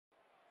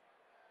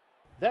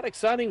That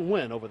exciting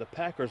win over the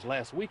Packers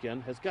last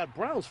weekend has got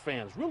Browns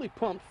fans really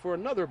pumped for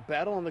another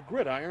battle on the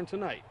gridiron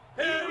tonight.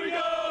 Here we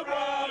go,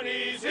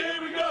 Brownies,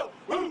 here we go,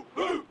 woo,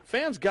 woo!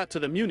 Fans got to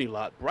the Muny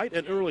lot bright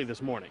and early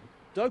this morning.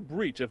 Doug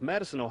Breach of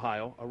Madison,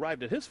 Ohio,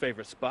 arrived at his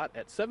favorite spot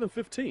at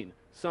 7:15,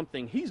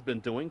 something he's been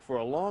doing for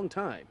a long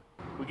time.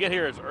 We get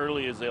here as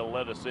early as they'll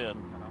let us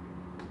in.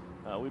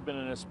 We've been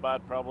in this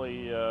spot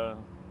probably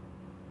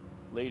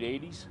late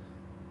 80s.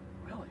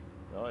 Really?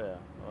 Oh yeah,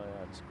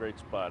 it's a great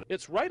spot.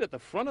 It's right at the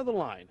front of the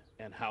line.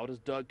 And how does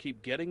Doug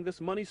keep getting this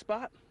money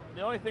spot?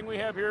 The only thing we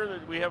have here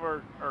is we have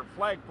our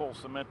flagpole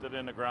cemented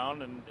in the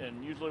ground,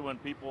 and usually when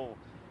people,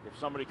 if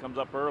somebody comes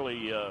up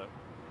early,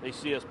 they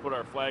see us put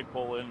our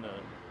flagpole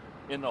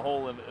in the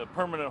hole, in a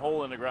permanent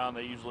hole in the ground,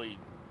 they usually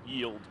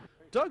yield.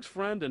 Doug's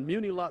friend and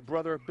Muny lot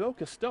brother Bill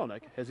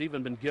Kostelnik has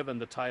even been given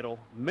the title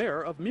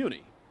Mayor of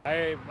Muny.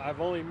 I've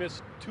only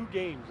missed 2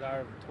 games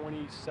out of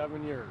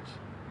 27 years.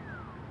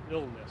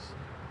 Illness.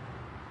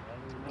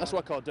 That's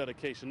what I call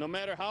dedication. No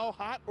matter how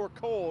hot or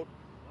cold,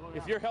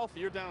 if you're healthy,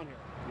 you're down here.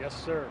 Yes,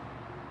 sir.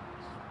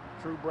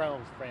 True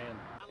Browns fan.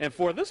 And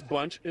for this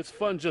bunch, it's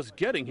fun just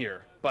getting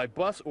here by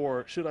bus,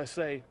 or should I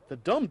say, the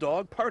Dumb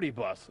Dog Party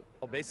Bus.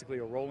 Well, basically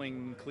a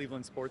rolling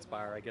Cleveland sports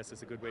bar, I guess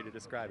is a good way to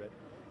describe it.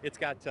 It's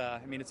got,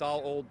 it's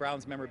all old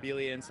Browns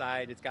memorabilia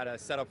inside. It's got a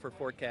setup for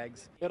 4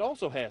 kegs. It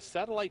also has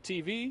satellite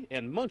TV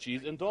and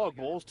munchies and dog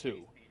bowls,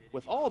 too.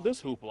 With all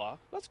this hoopla,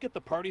 let's get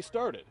the party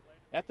started.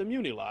 At the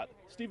Muny lot,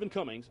 Stephen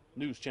Cummings,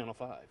 News Channel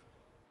 5.